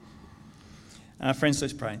Friends,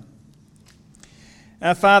 let's pray.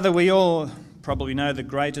 Father, we all probably know the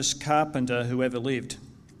greatest carpenter who ever lived.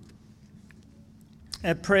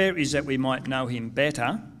 Our prayer is that we might know him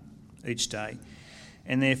better each day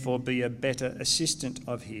and therefore be a better assistant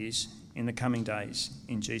of his in the coming days.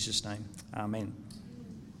 In Jesus' name, amen.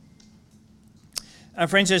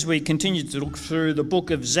 Friends, as we continue to look through the book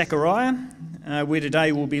of Zechariah, we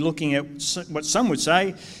today will be looking at what some would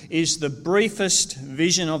say is the briefest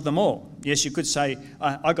vision of them all. Yes, you could say,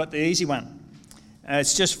 I got the easy one.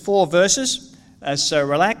 It's just 4 verses, so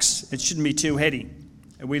relax, it shouldn't be too heady.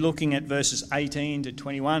 We're looking at verses 18 to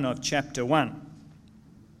 21 of chapter 1.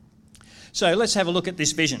 So let's have a look at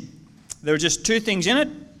this vision. There are just 2 things in it,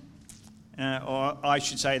 or I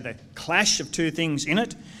should say the clash of 2 things in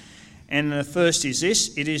it. And the first is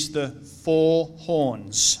this, it is the 4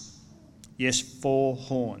 horns. Yes, 4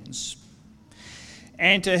 horns.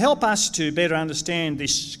 And to help us to better understand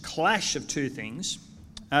this clash of 2 things,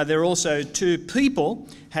 there are also 2 people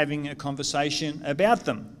having a conversation about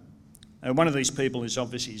them. One of these people is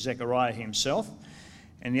obviously Zechariah himself,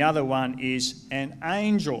 and the other one is an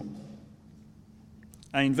angel.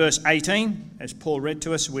 In verse 18, as Paul read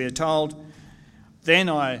to us, we are told, "Then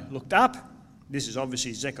I looked up," this is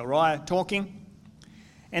obviously Zechariah talking,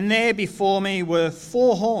 "and there before me were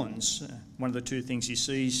 4 horns." One of the 2 things he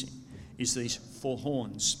sees is these 4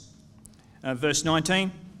 horns. Verse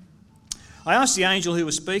 19, "I asked the angel who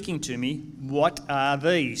was speaking to me, 'What are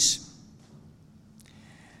these?'"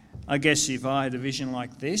 I guess if I had a vision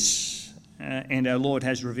like this, and our Lord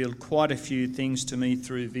has revealed quite a few things to me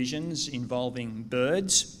through visions involving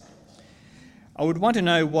birds, I would want to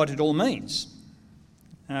know what it all means.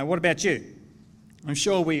 What about you? I'm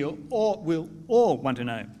sure we'll all want to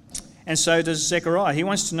know. And so does Zechariah. He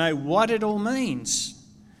wants to know what it all means.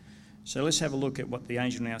 So let's have a look at what the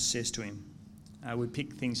angel now says to him. We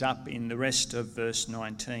pick things up in the rest of verse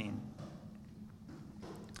 19.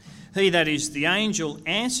 "He, that is the angel,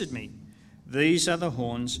 answered me, 'These are the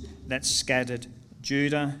horns that scattered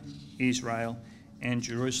Judah, Israel, and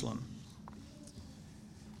Jerusalem.'"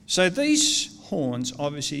 So these horns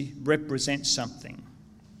obviously represent something,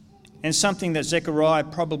 and something that Zechariah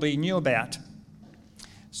probably knew about.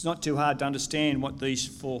 It's not too hard to understand what these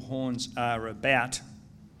 4 horns are about.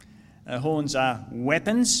 Horns are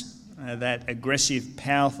weapons that aggressive,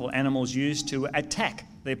 powerful animals use to attack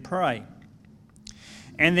their prey.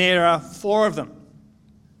 And there are 4 of them,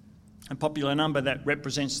 a popular number that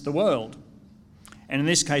represents the world. And in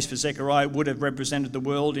this case for Zechariah, it would have represented the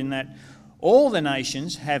world in that all the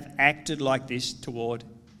nations have acted like this toward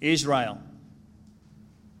Israel.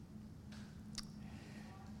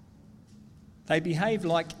 They behave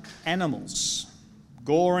like animals,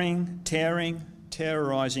 goring, tearing,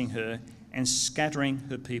 terrorising her and scattering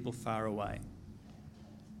her people far away.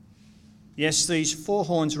 Yes, these 4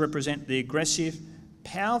 horns represent the aggressive,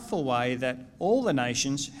 powerful way that all the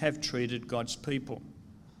nations have treated God's people.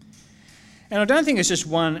 And I don't think it's just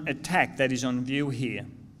one attack that is on view here,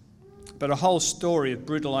 but a whole story of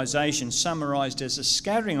brutalisation summarised as a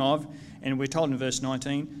scattering of, and we're told in verse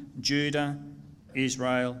 19, Judah,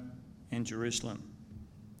 Israel, and Jerusalem.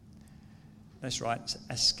 That's right,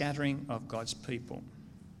 a scattering of God's people.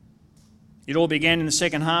 It all began in the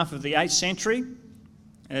second half of the 8th century,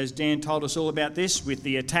 as Dan told us all about this, with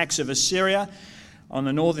the attacks of Assyria on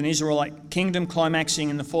the northern Israelite kingdom, climaxing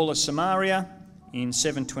in the fall of Samaria in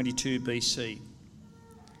 722 BC.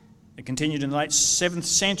 It continued in the late 7th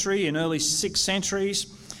century and early 6th centuries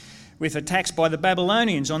with attacks by the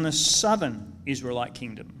Babylonians on the southern Israelite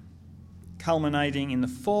kingdom, culminating in the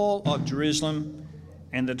fall of Jerusalem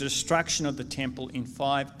and the destruction of the temple in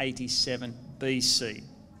 587 BC.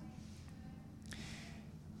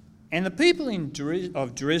 And the people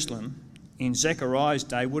of Jerusalem in Zechariah's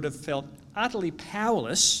day would have felt utterly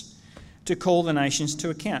powerless to call the nations to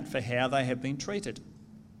account for how they have been treated.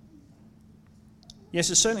 Yes,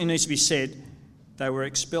 it certainly needs to be said they were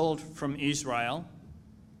expelled from Israel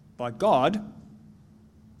by God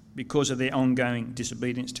because of their ongoing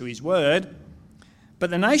disobedience to his word, but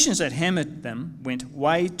the nations that hammered them went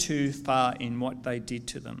way too far in what they did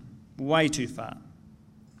to them, way too far.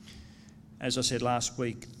 As I said last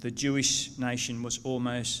week, the Jewish nation was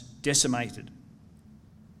almost decimated,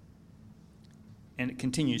 and it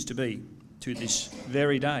continues to be to this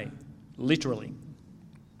very day, literally,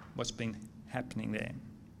 what's been happening there.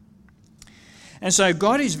 And so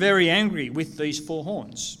God is very angry with these 4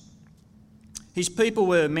 horns. His people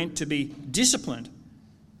were meant to be disciplined,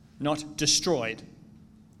 not destroyed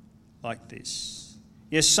like this.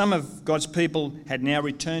 Yes, some of God's people had now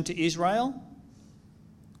returned to Israel.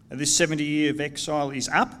 This 70 year of exile is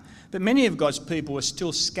up, but many of God's people were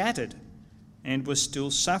still scattered and was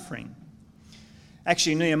still suffering.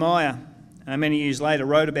 Actually, Nehemiah, many years later,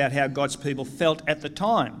 wrote about how God's people felt at the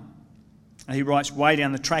time. He writes way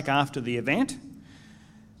down the track after the event.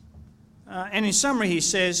 And in summary, he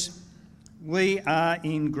says, "We are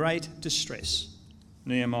in great distress."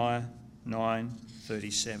 Nehemiah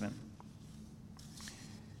 9:37.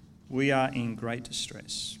 We are in great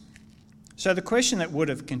distress. So the question that would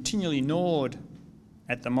have continually gnawed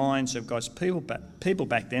at the minds of God's people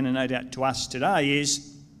back then, and no doubt to us today,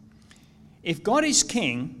 is, if God is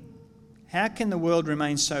king, how can the world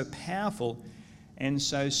remain so powerful and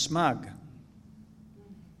so smug?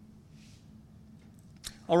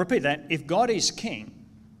 I'll repeat that. If God is king,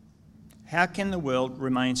 how can the world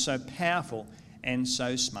remain so powerful and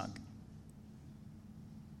so smug?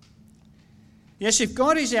 Yes, if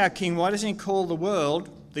God is our king, why doesn't he call the world,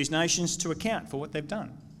 these nations, to account for what they've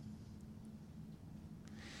done?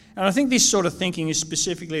 And I think this sort of thinking is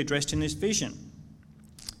specifically addressed in this vision.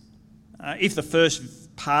 If the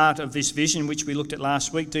first part of this vision, which we looked at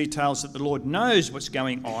last week, details that the Lord knows what's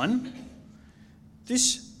going on,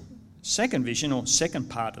 this second vision, or second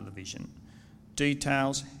part of the vision,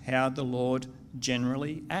 details how the Lord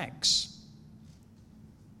generally acts.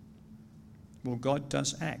 Well, God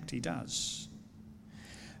does act, he does.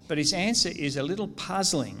 But his answer is a little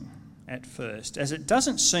puzzling at first, as it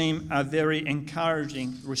doesn't seem a very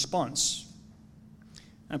encouraging response.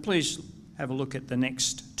 And please have a look at the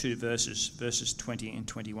next two verses, verses 20 and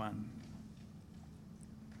 21.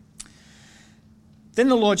 Then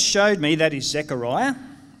the Lord showed me, that is Zechariah,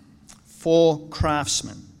 4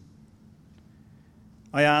 craftsmen.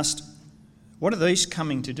 I asked, "What are these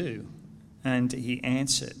coming to do?" And he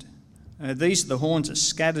answered, "These are the horns that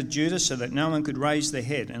scattered Judah so that no one could raise their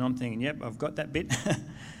head." And I'm thinking, yep, I've got that bit.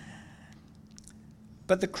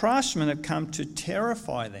 But the craftsmen have come to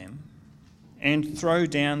terrify them and throw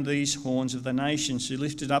down these horns of the nations who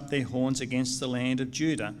lifted up their horns against the land of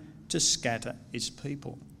Judah to scatter its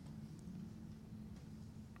people.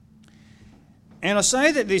 And I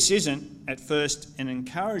say that this isn't at first an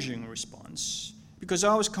encouraging response, because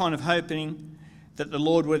I was kind of hoping that the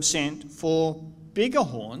Lord would have sent 4 bigger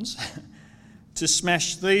horns to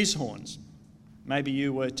smash these horns. Maybe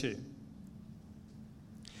you were too.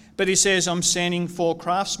 But he says, "I'm sending 4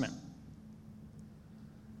 craftsmen."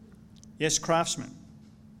 Yes, craftsmen.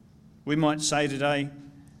 We might say today,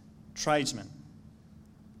 tradesmen.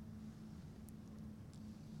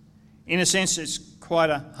 In a sense, it's quite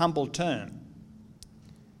a humble term.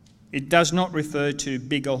 It does not refer to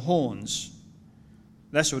bigger horns.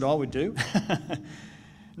 That's what I would do.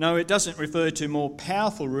 No, it doesn't refer to more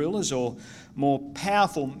powerful rulers or more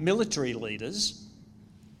powerful military leaders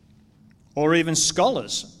or even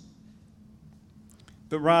scholars,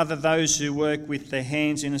 but rather those who work with their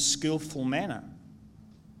hands in a skillful manner.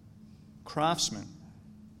 Craftsmen,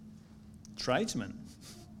 tradesmen.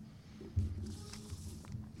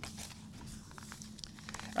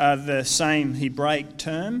 The same Hebraic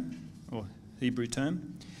term, or Hebrew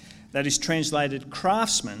term, that is translated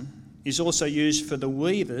craftsman, is also used for the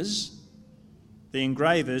weavers, the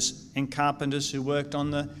engravers and carpenters who worked on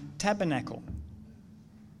the tabernacle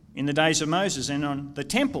in the days of Moses, and on the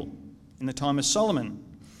temple in the time of Solomon.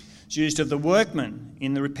 It's used of the workmen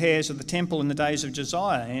in the repairs of the temple in the days of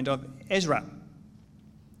Josiah and of Ezra.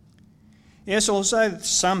 Yes, also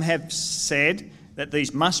some have said that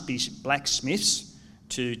these must be blacksmiths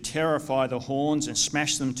to terrify the horns and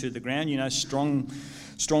smash them to the ground. You know,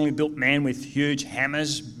 strongly built men with huge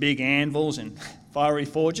hammers, big anvils and fiery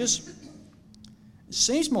forges. It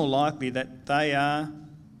seems more likely that they are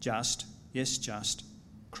just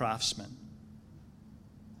craftsmen.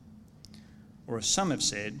 Or as some have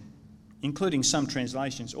said, including some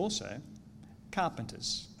translations also,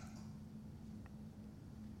 carpenters.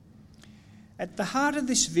 At the heart of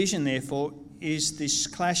this vision, therefore, is this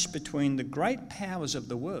clash between the great powers of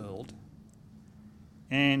the world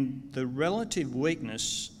and the relative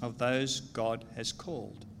weakness of those God has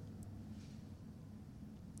called.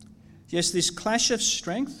 Yes, this clash of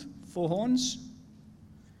strength for horns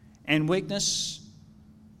and weakness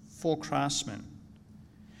for craftsmen.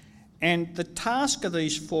 And the task of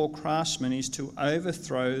these 4 craftsmen is to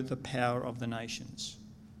overthrow the power of the nations.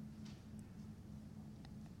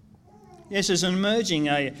 Yes, there's emerging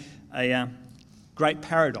a great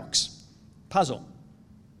paradox, puzzle.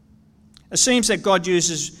 It seems that God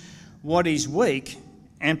uses what is weak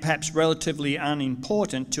and perhaps relatively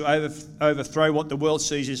unimportant to overthrow what the world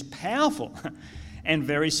sees as powerful and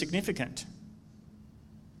very significant.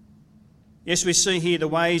 Yes, we see here the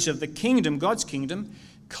ways of the kingdom, God's kingdom,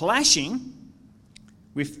 clashing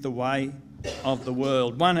with the way of the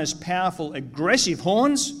world. One has powerful, aggressive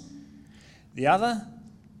horns, The other,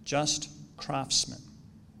 just craftsmen.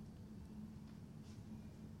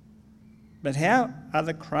 But how are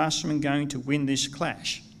the craftsmen going to win this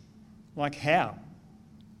clash? Like how?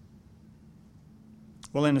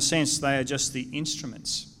 Well, in a sense, they are just the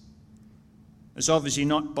instruments. It's obviously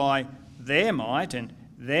not by their might and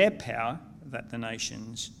their power that the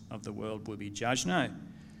nations of the world will be judged. No,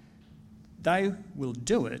 they will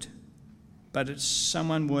do it, but it's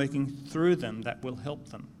someone working through them that will help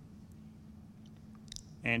them.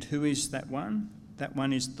 And who is that one? That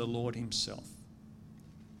one is the Lord himself.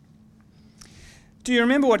 Do you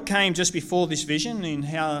remember what came just before this vision and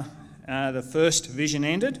how the first vision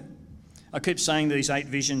ended? I keep saying these 8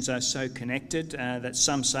 visions are so connected that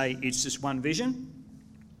some say it's just one vision.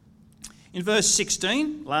 In verse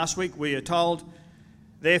 16, last week we are told,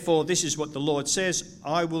 "Therefore this is what the Lord says,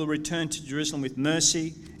 I will return to Jerusalem with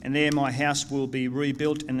mercy, and there my house will be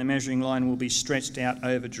rebuilt and the measuring line will be stretched out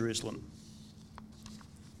over Jerusalem."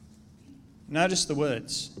 Notice the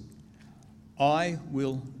words, I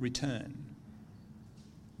will return.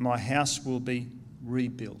 My house will be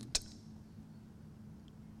rebuilt.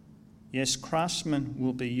 Yes, craftsmen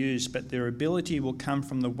will be used, but their ability will come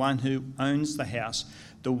from the one who owns the house,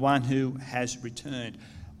 the one who has returned.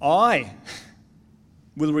 I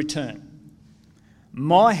will return.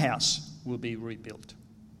 My house will be rebuilt.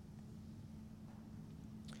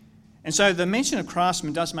 And so the mention of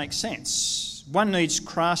craftsmen does make sense. One needs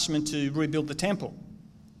craftsmen to rebuild the temple.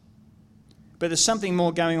 But there's something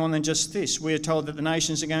more going on than just this. We are told that the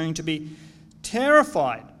nations are going to be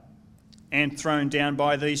terrified and thrown down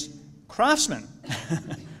by these craftsmen.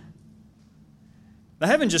 They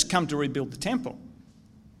haven't just come to rebuild the temple.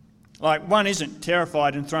 Like, one isn't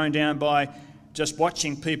terrified and thrown down by just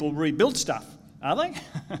watching people rebuild stuff, are they?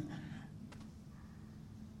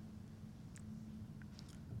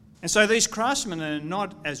 And so these craftsmen are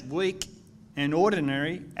not as weak and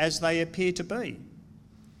ordinary as they appear to be.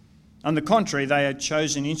 On the contrary, they are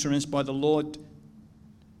chosen instruments by the Lord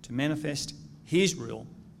to manifest his rule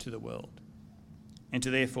to the world and to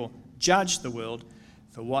therefore judge the world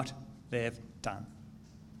for what they've done.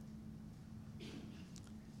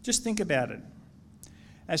 Just think about it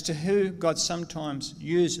as to who God sometimes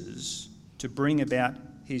uses to bring about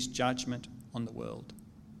his judgment on the world.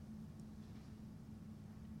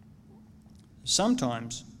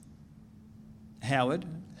 Sometimes Howard,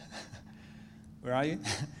 where are you?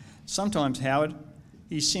 Sometimes Howard,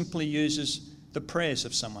 he simply uses the prayers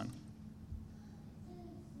of someone.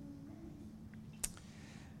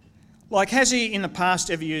 Like, has he in the past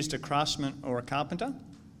ever used a craftsman or a carpenter?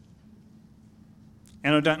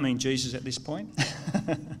 And I don't mean Jesus at this point.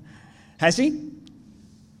 Has he?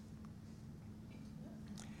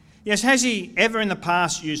 Yes, has he ever in the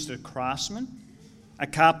past used a craftsman, a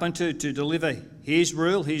carpenter, to deliver his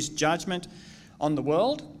rule, his judgment on the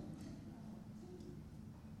world?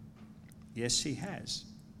 Yes, he has.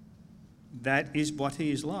 That is what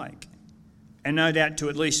he is like. And no doubt to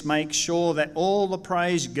at least make sure that all the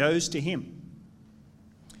praise goes to him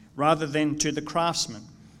rather than to the craftsman.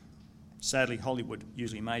 Sadly, Hollywood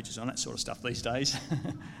usually majors on that sort of stuff these days.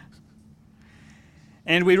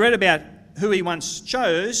 And we read about who he once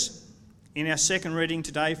chose in our second reading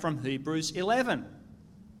today from Hebrews 11.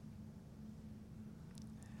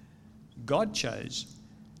 God chose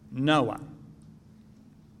Noah.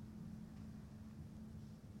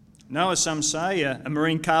 Noah, some say, a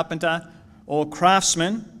marine carpenter or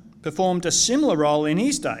craftsman, performed a similar role in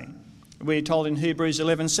his day. We're told in Hebrews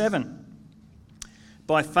 11:7.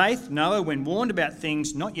 By faith, Noah, when warned about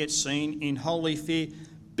things not yet seen, in holy fear,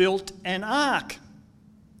 built an ark.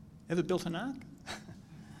 Ever built an ark?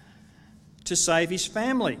 To save his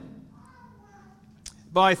family.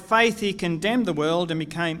 By faith, he condemned the world and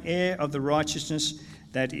became heir of the righteousness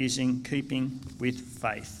that is in keeping with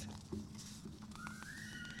faith.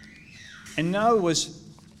 And Noah was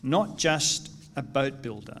not just a boat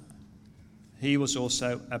builder. He was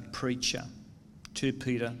also a preacher. 2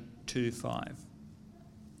 Peter 2:5.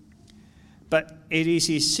 But it is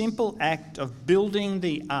his simple act of building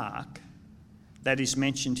the ark that is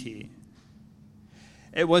mentioned here.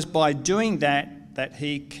 It was by doing that that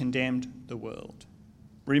he condemned the world,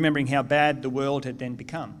 remembering how bad the world had then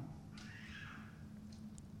become.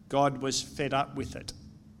 God was fed up with it.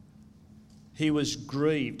 He was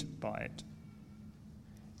grieved by it.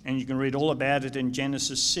 And you can read all about it in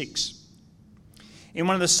Genesis 6. In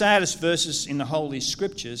one of the saddest verses in the Holy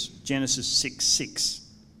Scriptures, Genesis 6:6.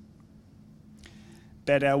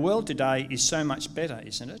 But our world today is so much better,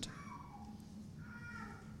 isn't it?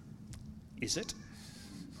 Is it?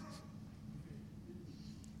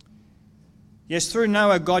 Yes, through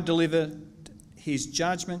Noah, God delivered his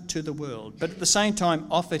judgment to the world, but at the same time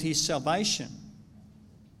offered his salvation.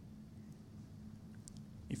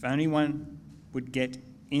 If only one would get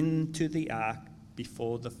into the ark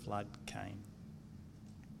before the flood came.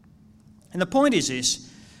 And the point is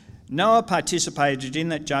this: Noah participated in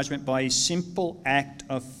that judgment by his simple act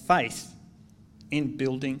of faith in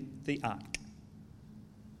building the ark.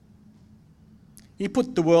 He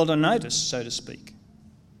put the world on notice, so to speak,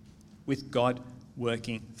 with God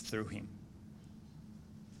working through him.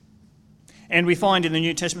 And we find in the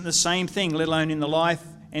New Testament the same thing, let alone in the life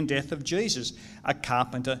and death of Jesus, a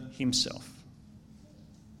carpenter himself.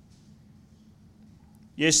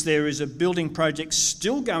 Yes, there is a building project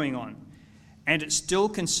still going on, and it still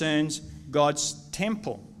concerns God's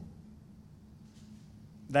temple.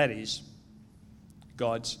 That is,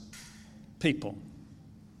 God's people.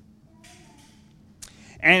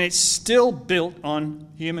 And it's still built on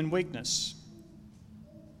human weakness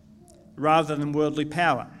rather than worldly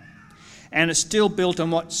power. And it's still built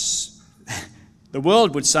on what the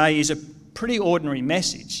world would say is a pretty ordinary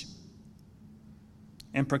message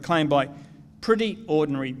and proclaimed by pretty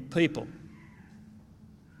ordinary people,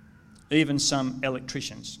 even some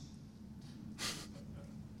electricians.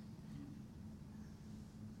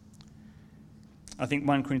 I think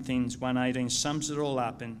 1 Corinthians 1:18 sums it all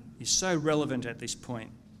up and is so relevant at this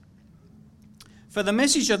point. For the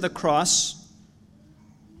message of the cross,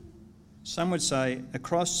 some would say a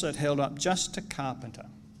cross that held up just a carpenter,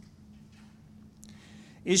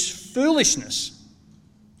 is foolishness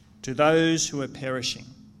to those who are perishing.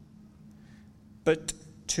 But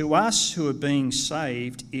to us who are being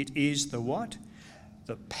saved, it is the what?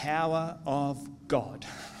 The power of God.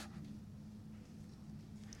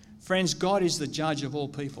 Friends, God is the judge of all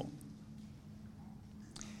people.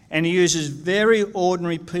 And he uses very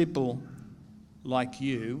ordinary people like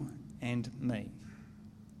you and me.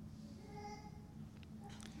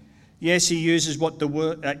 Yes, he uses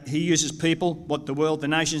people, what the world, the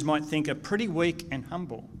nations might think are pretty weak and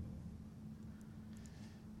humble.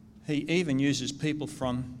 He even uses people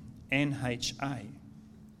from NHA.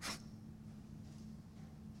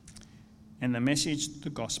 And the message, the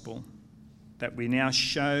gospel, that we now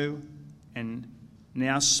show and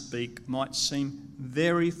now speak might seem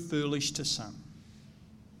very foolish to some.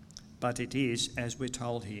 But it is, as we're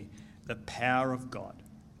told here, the power of God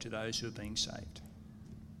to those who are being saved.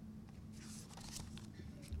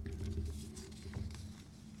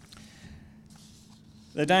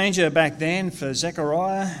 The danger back then for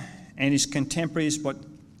Zechariah and his contemporaries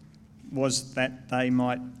was that they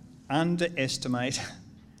might underestimate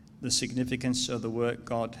the significance of the work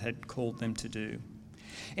God had called them to do.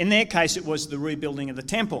 In their case, it was the rebuilding of the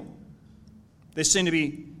temple. There seemed to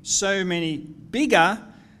be so many bigger,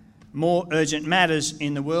 more urgent matters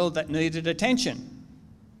in the world that needed attention,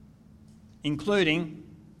 including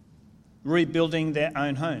rebuilding their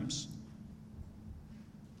own homes.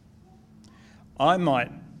 I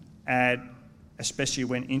might add, especially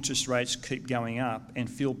when interest rates keep going up and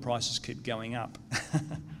fuel prices keep going up.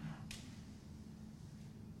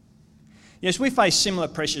 Yes, we face similar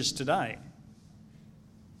pressures today.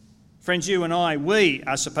 Friends, you and I, we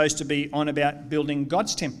are supposed to be on about building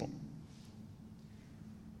God's temple.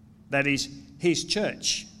 That is, his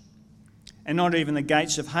church. And not even the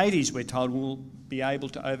gates of Hades, we're told, will be able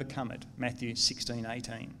to overcome it. Matthew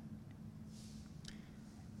 16:18.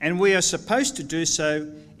 And we are supposed to do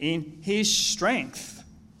so in his strength,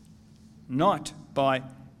 not by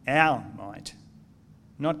our might,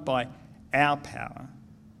 not by our power,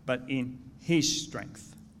 but in his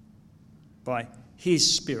strength, by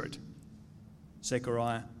his Spirit.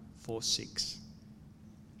 Zechariah 4:6.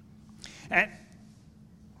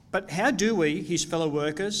 But how do we, his fellow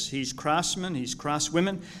workers, his craftsmen, his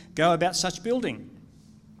craftswomen, go about such building?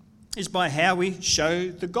 It's by how we show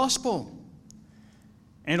the gospel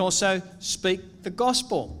and also speak the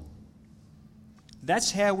gospel.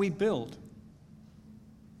 That's how we build.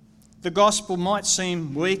 The gospel might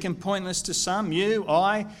seem weak and pointless to some. You,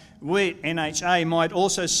 I, we at NHA might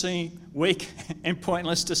also seem weak and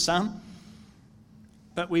pointless to some.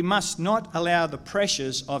 But we must not allow the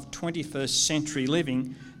pressures of 21st century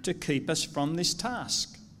living to keep us from this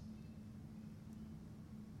task.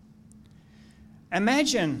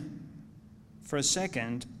 Imagine for a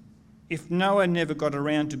second if Noah never got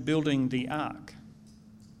around to building the ark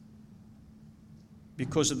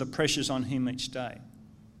because of the pressures on him each day.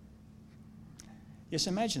 Yes,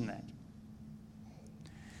 imagine that.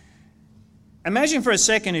 Imagine for a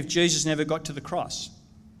second if Jesus never got to the cross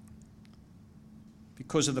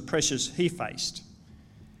because of the pressures he faced.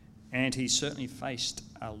 And he certainly faced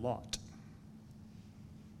a lot.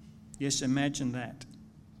 Yes, imagine that.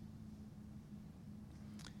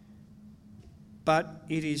 but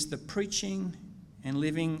it is the preaching and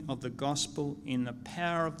living of the gospel in the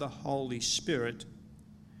power of the Holy Spirit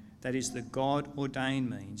that is the God-ordained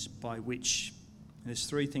means by which, there's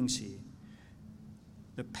three things here,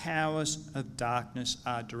 the powers of darkness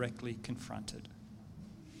are directly confronted.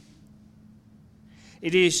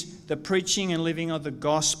 It is the preaching and living of the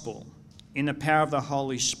gospel in the power of the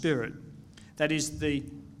Holy Spirit that is the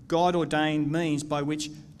God-ordained means by which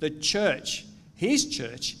the church, his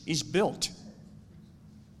church, is built.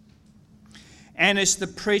 And it's the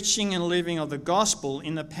preaching and living of the gospel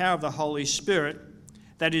in the power of the Holy Spirit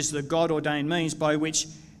that is the God-ordained means by which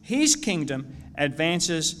his kingdom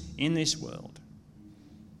advances in this world.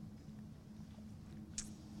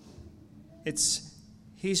 It's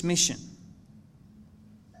his mission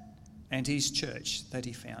and his church that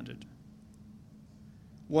he founded.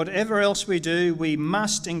 Whatever else we do, we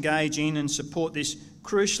must engage in and support this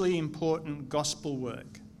crucially important gospel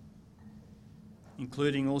work,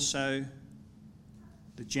 including also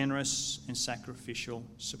the generous and sacrificial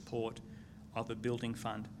support of the building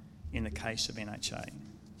fund in the case of NHA.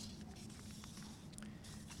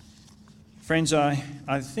 Friends, I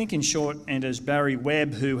think in short, and as Barry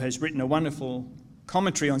Webb, who has written a wonderful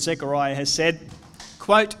commentary on Zechariah, has said,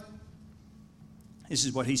 quote, this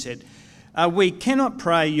is what he said, "We cannot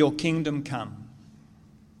pray your kingdom come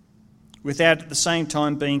without at the same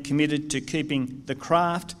time being committed to keeping the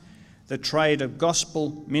craft, the trade of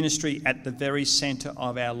gospel ministry at the very centre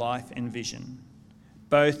of our life and vision,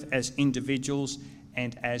 both as individuals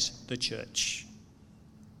and as the church.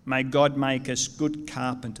 May God make us good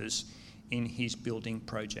carpenters in his building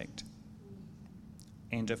project."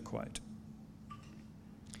 End of quote.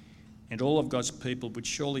 And all of God's people would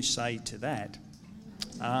surely say to that,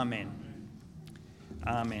 Amen.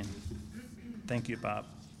 Amen. Thank you, Barb.